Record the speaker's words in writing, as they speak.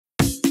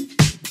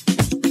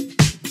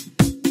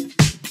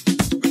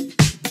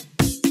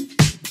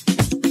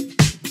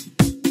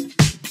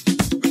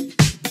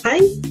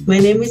My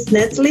name is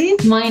Natalie.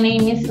 My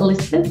name is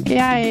Elizabeth.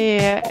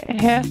 Jeg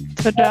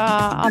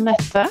heter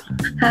Annette.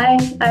 Hi,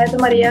 jeg heter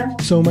Maria.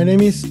 So my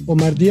name is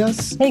Omar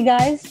Diaz. Hey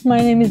guys, my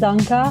name is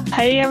Anka.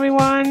 Hey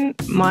everyone,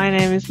 my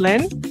name is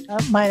Lynn.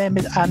 My name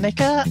is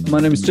Annika.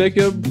 My name is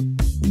Jacob.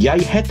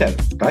 Jeg heter,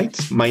 right?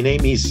 My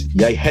name is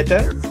Jeg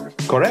heter,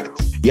 correct?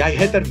 Jeg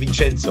heter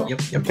Vincenzo.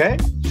 Yep. Okay?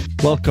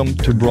 Welcome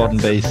to Broaden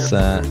Base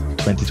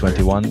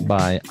 2021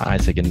 by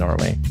AIESEC in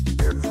Norway.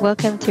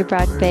 Welcome to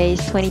Broaden Base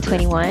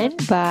 2021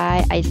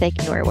 by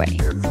AIESEC Norway.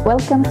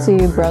 Welcome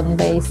to Broaden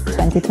Base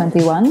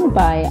 2021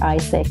 by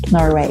AIESEC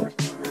Norway.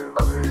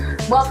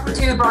 Welcome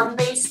to Broaden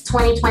Base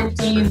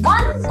 2021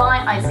 by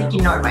AIESEC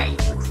in Norway.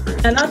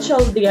 In a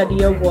nutshell, the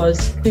idea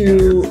was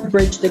to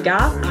bridge the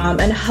gap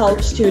and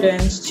help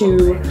students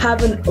to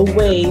have a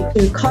way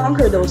to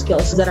conquer those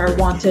skills that are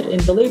wanted in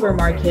the labor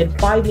market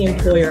by the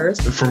employers.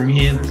 For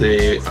me,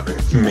 the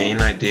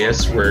main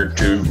ideas were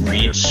to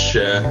reach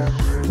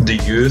the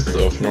youth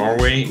of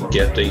Norway,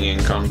 getting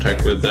in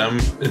contact with them,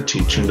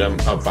 teaching them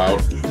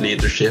about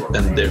leadership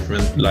and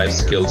different life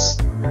skills.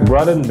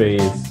 Broaden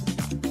Base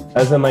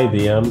as an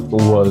idea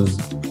was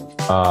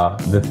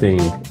the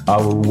thing,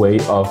 our way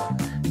of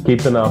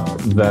keeping up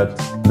that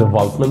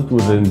development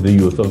within the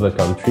youth of the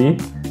country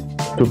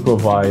to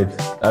provide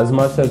as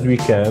much as we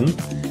can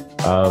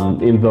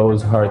in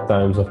those hard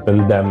times of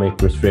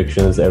pandemic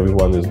restrictions.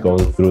 Everyone is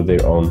going through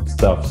their own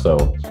stuff.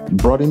 So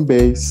Broaden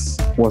Base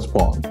was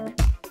born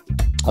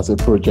as a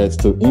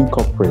project to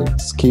incorporate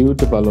skill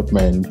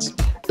development,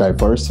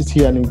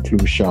 diversity and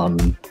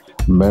inclusion,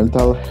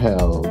 mental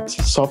health,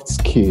 soft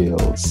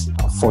skills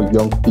for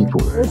young people.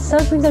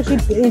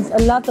 Self-leadership is a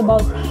lot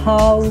about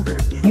how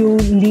you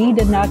lead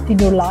and act in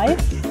your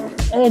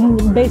life,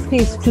 and basically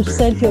it's to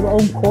set your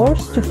own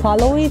course, to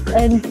follow it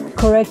and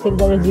correct it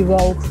as you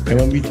go. And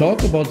when we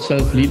talk about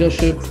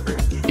self-leadership,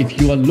 if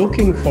you are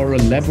looking for a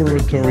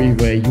laboratory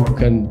where you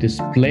can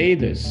display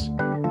this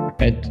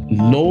at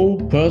low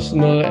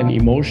personal and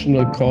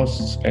emotional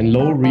costs and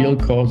low real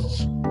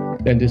costs,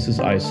 then this is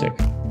AIESEC.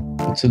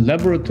 It's a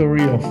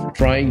laboratory of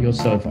trying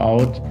yourself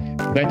out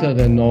better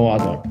than no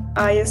other.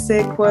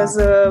 AIESEC was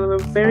a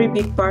very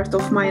big part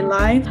of my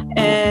life,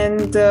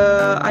 and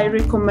I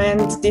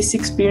recommend this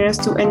experience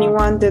to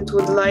anyone that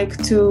would like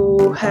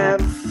to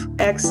have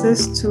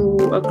access to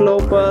a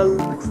global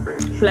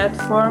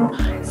platform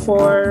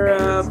for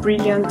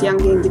brilliant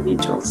young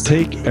individuals.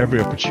 Take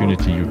every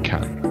opportunity you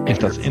can. If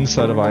that's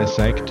inside of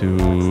AIESEC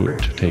to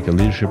take a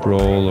leadership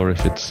role, or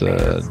if it's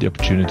the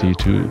opportunity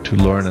to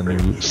learn a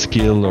new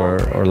skill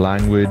or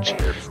language,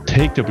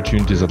 take the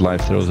opportunities that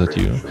life throws at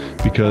you,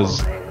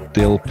 because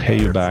they'll pay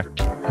you back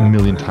a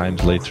million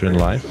times later in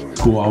life.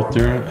 Go out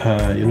there,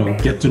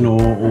 get to know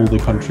all the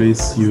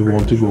countries you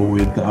want to go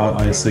with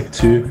AIESEC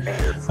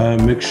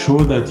to. Make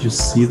sure that you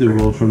see the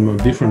world from a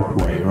different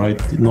way,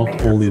 right?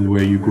 Not only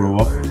where you grow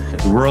up.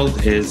 The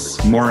world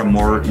is more and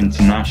more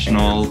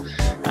international,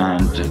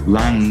 and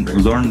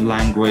learn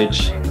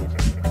language.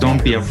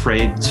 Don't be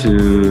afraid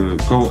to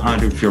go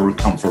out of your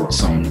comfort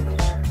zone.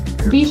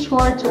 Be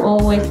sure to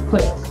always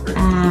put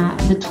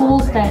the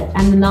tools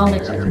and the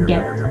knowledge that you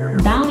get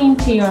down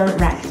into your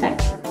rucksack.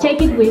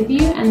 Take it with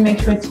you and make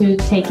sure to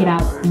take it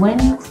out when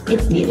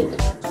it's needed.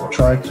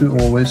 Try to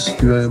always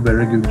do a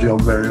very good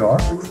job where you are.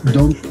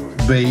 Don't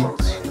wait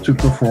to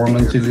perform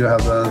until you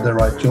have the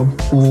right job.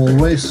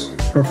 Always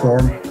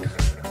perform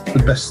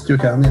the best you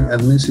can in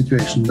any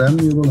situation, then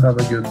you will have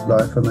a good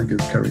life and a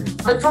good career.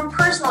 But from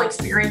personal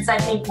experience, I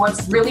think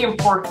what's really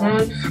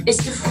important is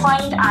to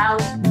find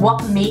out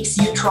what makes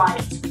you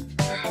thrive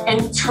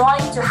and try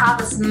to have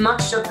as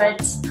much of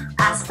it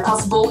as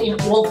possible in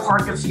all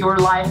parts of your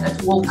life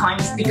at all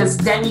times, because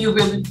then you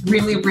will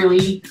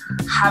really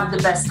have the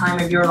best time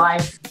of your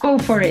life. Go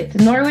for it.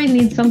 Norway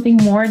needs something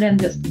more than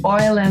just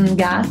oil and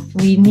gas.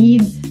 We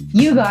need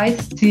you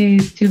guys to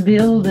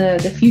build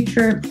the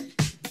future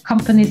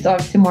companies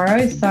of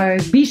tomorrow. So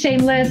be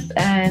shameless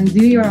and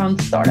do your own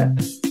startup.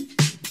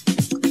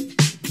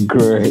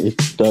 Great.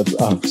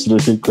 That's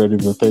absolutely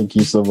incredible. Thank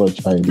you so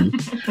much, Heidi.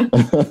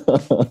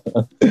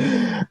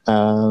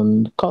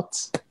 And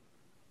cut.